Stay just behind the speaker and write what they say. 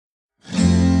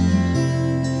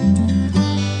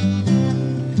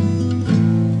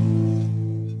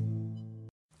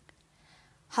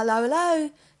Hello,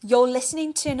 hello. You're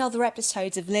listening to another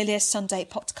episode of Lilia's Sunday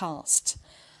podcast.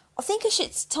 I think I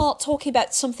should start talking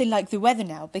about something like the weather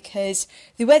now, because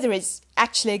the weather is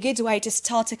actually a good way to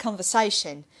start a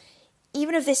conversation.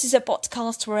 Even if this is a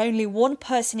podcast where only one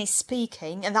person is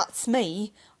speaking, and that's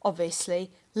me, obviously,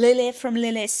 Lilia from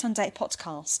Lilia's Sunday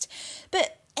podcast.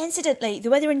 But incidentally, the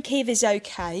weather in Kiev is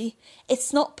okay.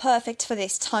 It's not perfect for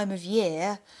this time of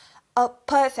year.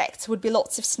 Perfect would be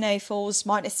lots of snowfalls,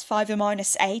 -5 or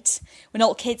 -8, when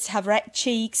all kids have red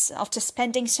cheeks after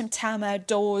spending some time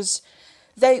outdoors.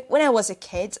 Though when I was a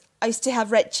kid, I used to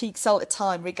have red cheeks all the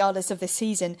time, regardless of the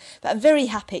season, but I'm very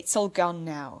happy it's all gone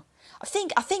now. I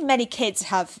think many kids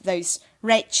have those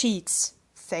red cheeks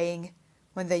thing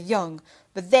when they're young,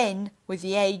 but then with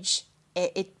the age,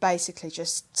 it basically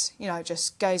just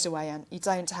goes away and you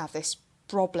don't have this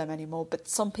problem anymore, but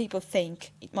some people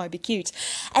think it might be cute.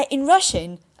 In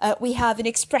Russian, we have an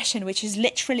expression which is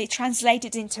literally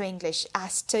translated into English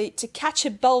as to catch a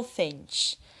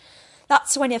bullfinch.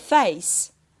 That's when your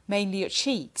face, mainly your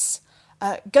cheeks,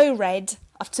 go red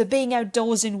after being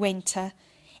outdoors in winter,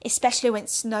 especially when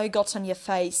snow got on your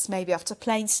face, maybe after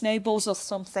playing snowballs or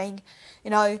something,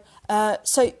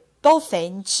 So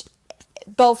bullfinch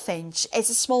is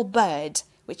a small bird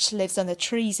which lives on the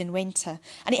trees in winter,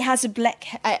 and it has a black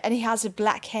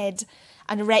head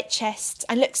and a red chest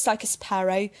and looks like a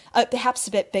sparrow, perhaps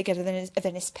a bit bigger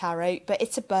than a sparrow, but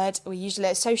it's a bird we usually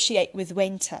associate with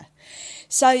winter.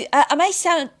 So I may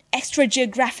sound extra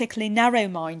geographically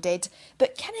narrow-minded,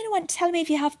 but can anyone tell me if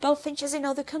you have bullfinches in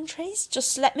other countries?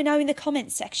 Just let me know in the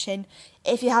comments section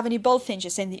if you have any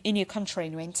bullfinches in your country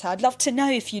in winter. I'd love to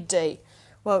know if you do.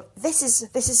 Well, this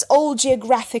is all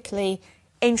geographically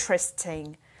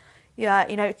interesting,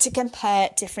 to compare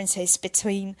differences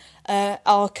between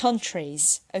our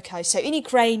countries. Okay, so in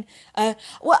Ukraine, I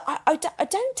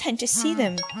don't tend to see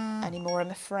them anymore, I'm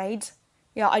afraid.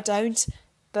 Yeah, I don't.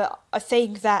 But I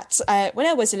think that when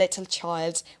I was a little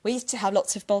child, we used to have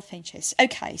lots of bullfinches.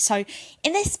 Okay, so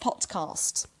in this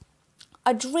podcast,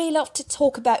 I'd really love to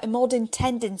talk about a modern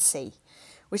tendency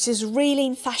which is really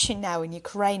in fashion now in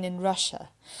Ukraine and Russia.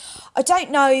 I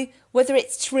don't know whether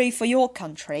it's true for your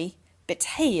country, but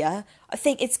here I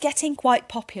think it's getting quite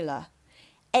popular.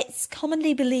 It's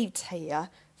commonly believed here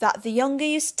that the younger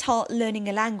you start learning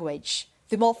a language,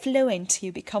 the more fluent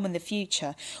you become in the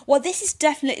future. Well, this is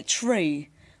definitely true.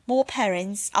 More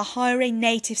parents are hiring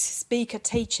native speaker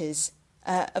teachers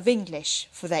of English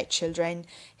for their children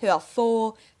who are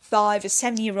 4, 5 or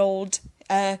 7-year-old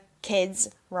kids,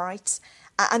 right?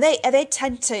 And they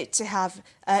tend to have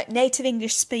native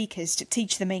English speakers to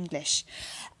teach them English.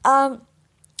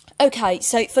 Okay,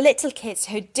 so for little kids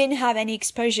who didn't have any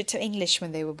exposure to English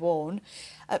when they were born,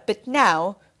 but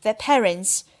now their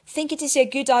parents think it is a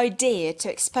good idea to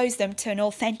expose them to an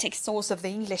authentic source of the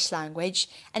English language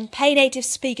and pay a native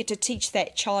speaker to teach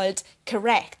their child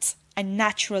correct and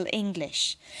natural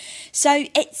English. So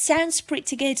it sounds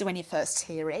pretty good when you first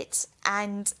hear it,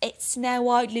 and it's now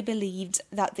widely believed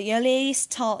that the earlier you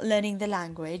start learning the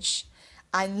language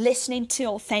and listening to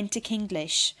authentic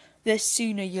English, the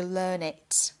sooner you learn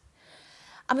it.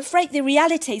 I'm afraid the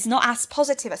reality is not as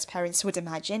positive as parents would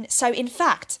imagine. So in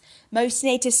fact, most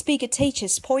native speaker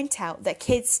teachers point out that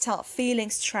kids start feeling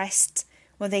stressed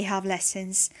when they have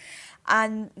lessons,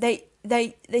 and they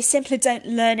simply don't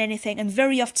learn anything and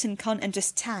very often can't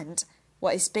understand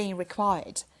what is being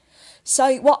required.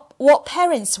 So what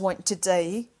parents want to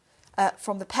do,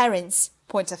 from the parents'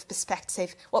 point of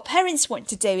perspective, what parents want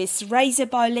to do is raise a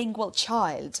bilingual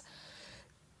child.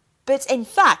 But in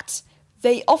fact,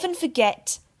 they often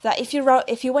forget that if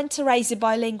you want to raise a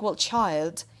bilingual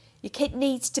child, your kid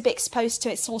needs to be exposed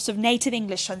to a source of native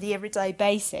English on the everyday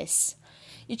basis.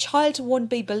 Your child won't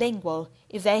be bilingual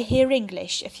if they hear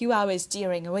English a few hours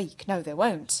during a week. No, they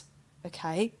won't.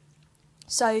 Okay?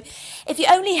 So, if you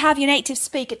only have your native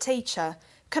speaker teacher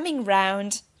coming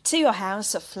round to your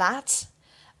house or flat,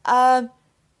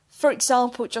 for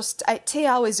example, just 2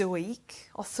 hours a week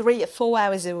or 3 or 4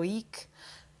 hours a week,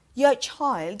 your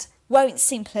child won't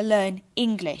simply learn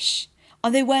English,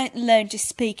 and they won't learn to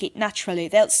speak it naturally.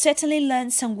 They'll certainly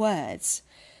learn some words,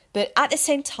 but at the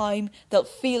same time, they'll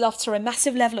feel after a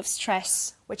massive level of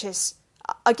stress, which is,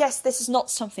 I guess this is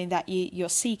not something that you're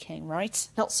seeking, right?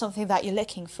 Not something that you're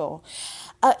looking for.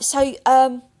 On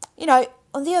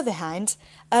the other hand,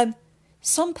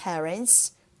 some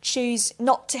parents choose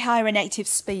not to hire a native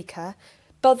speaker,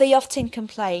 but they often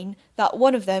complain that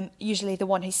one of them, usually the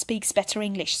one who speaks better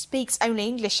English, speaks only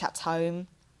English at home.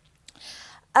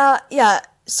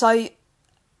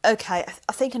 Okay,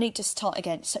 I think I need to start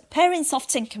again. So parents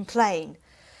often complain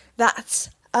that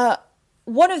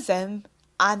one of them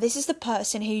and this is the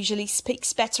person who usually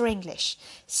speaks better English,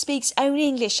 speaks only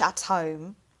English at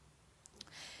home,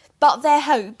 but their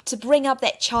hope to bring up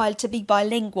their child to be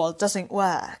bilingual doesn't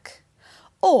work.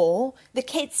 Or the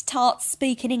kids start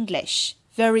speaking English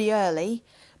very early,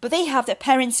 but they have their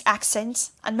parents' accent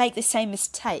and make the same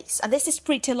mistakes. And this is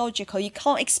pretty logical. You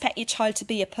can't expect your child to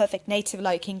be a perfect native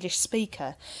like English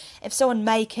speaker. If someone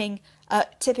making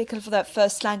typical for their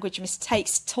first language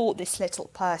mistakes taught this little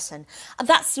person. And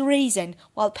that's the reason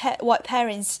why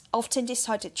parents often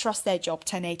decide to trust their job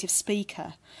to a native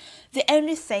speaker. The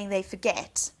only thing they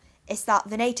forget is that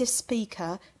the native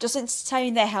speaker doesn't stay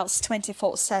in their house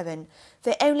 24/7.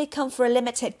 They only come for a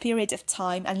limited period of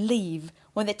time and leave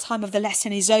when the time of the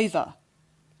lesson is over.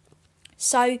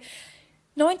 So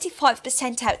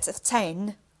 95% out of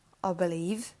 10, I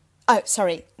believe. Oh,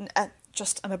 sorry.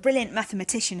 I'm a brilliant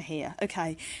mathematician here.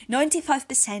 Okay.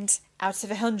 95% out of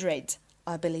 100,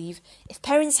 I believe, if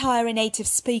parents hire a native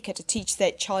speaker to teach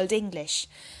their child English,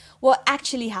 what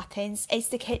actually happens is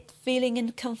the kid feeling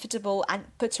uncomfortable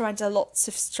and put under lots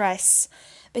of stress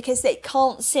because they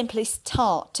can't simply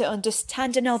start to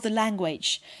understand another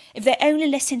language if they only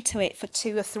listen to it for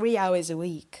 2 or 3 hours a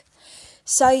week.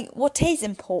 So what is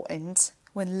important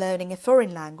when learning a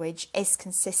foreign language is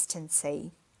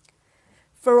consistency.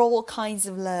 For all kinds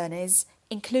of learners,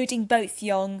 including both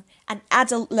young and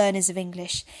adult learners of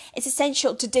English, it's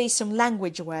essential to do some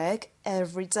language work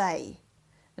every day.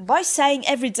 And by saying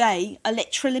every day, I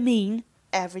literally mean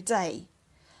every day.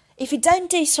 If you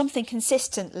don't do something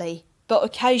consistently, but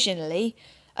occasionally,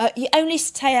 you only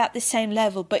stay at the same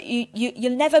level, but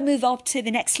you'll never move up to the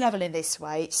next level in this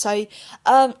way. So,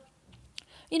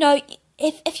 if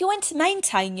you want to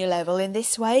maintain your level in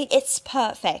this way, it's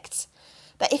perfect.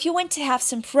 But if you want to have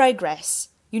some progress,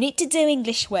 you need to do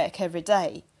English work every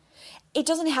day. It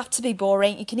doesn't have to be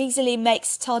boring. You can easily make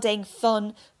studying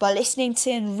fun by listening to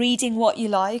and reading what you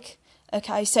like.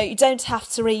 Okay, so you don't have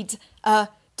to read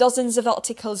dozens of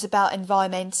articles about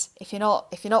environment if you're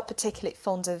not particularly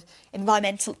fond of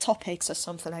environmental topics or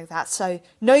something like that. So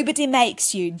nobody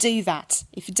makes you do that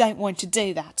if you don't want to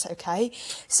do that. Okay,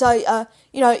 so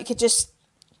you could just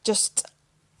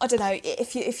I don't know,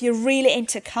 if you're really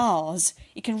into cars,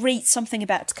 you can read something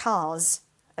about cars.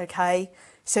 Okay.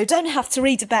 So you don't have to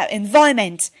read about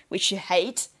environment, which you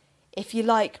hate, if you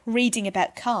like reading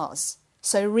about cars.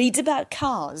 So read about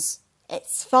cars.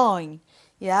 It's fine.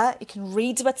 Yeah, you can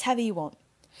read whatever you want.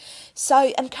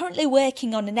 So I'm currently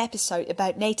working on an episode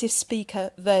about native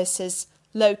speaker versus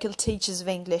local teachers of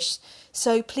English.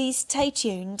 So please stay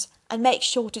tuned and make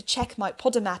sure to check my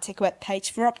Podomatic webpage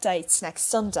for updates next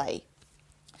Sunday.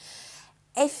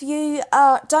 If you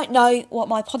don't know what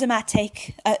my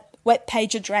Podomatic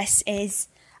webpage address is,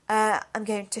 I'm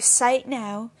going to say it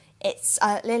now. It's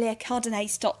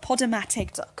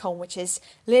liliacardenas.podomatic.com, which is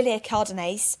Lilia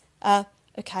Cardenas.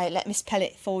 Okay, let me spell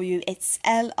it for you. It's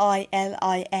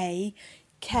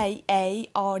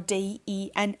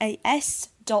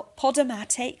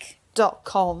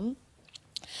LILIAKARDENAS.podomatic.com.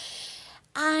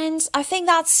 And I think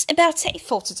that's about it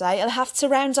for today. I'll have to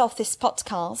round off this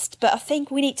podcast, but I think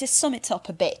we need to sum it up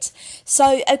a bit.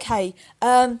 So, okay,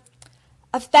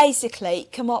 I've basically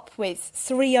come up with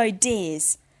 3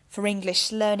 ideas for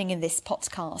English learning in this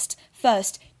podcast.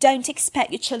 First, don't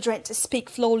expect your children to speak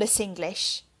flawless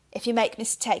English if you make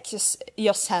mistakes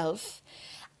yourself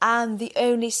and the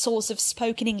only source of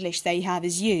spoken English they have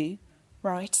is you.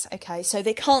 Right, okay, so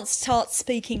they can't start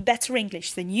speaking better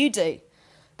English than you do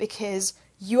because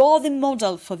you're the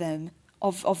model for them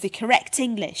of the correct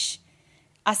English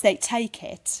as they take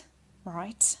it.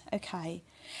 Right, okay.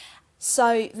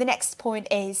 So the next point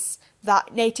is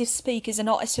that native speakers are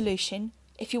not a solution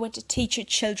if you want to teach your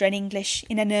children English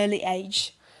in an early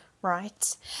age,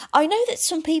 right? I know that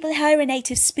some people hire a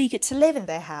native speaker to live in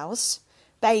their house,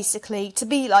 basically to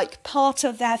be like part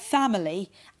of their family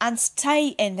and stay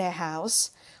in their house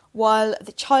while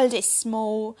the child is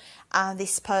small, and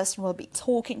this person will be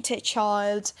talking to a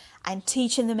child and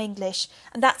teaching them English,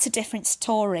 and that's a different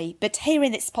story. But here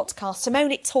in this podcast, I'm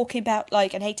only talking about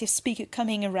like a native speaker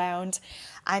coming around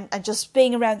and just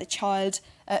being around the child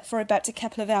for about a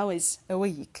couple of hours a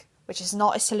week, which is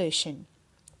not a solution.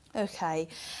 Okay,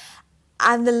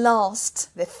 and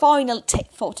the final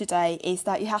tip for today is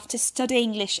that you have to study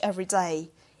English every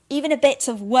day. Even a bit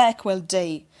of work will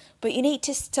do, but you need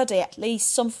to study at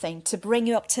least something to bring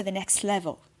you up to the next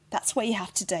level. That's what you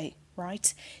have to do,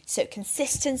 right? So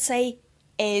consistency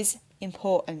is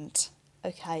important.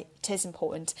 Okay, it is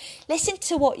important. Listen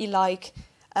to what you like.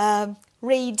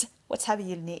 Read whatever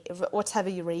you need, whatever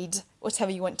you read, whatever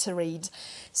you want to read.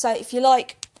 So if you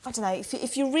like, I don't know,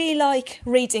 if you really like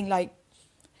reading like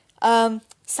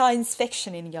science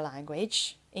fiction in your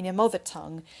language, in your mother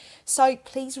tongue. So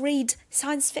please read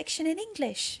science fiction in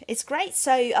English. It's great.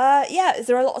 So yeah,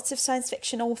 there are lots of science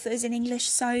fiction authors in English.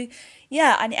 So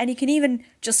yeah, and you can even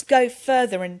just go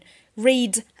further and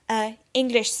read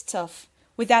English stuff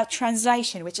without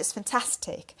translation, which is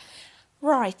fantastic.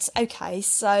 Right, okay,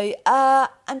 so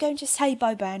I'm going to say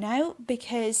bye-bye now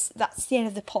because that's the end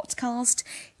of the podcast.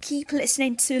 Keep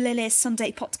listening to Lilia's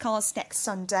Sunday podcast next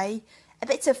Sunday. A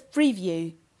bit of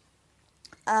preview.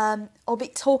 I'll be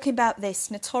talking about this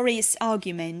notorious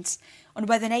argument on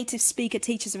whether native speaker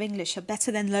teachers of English are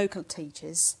better than local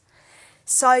teachers.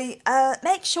 So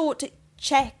make sure to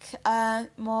check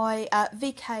my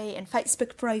VK and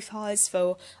Facebook profiles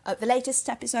for the latest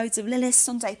episodes of Lilia's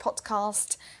Sunday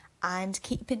podcast and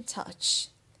keep in touch.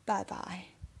 Bye bye.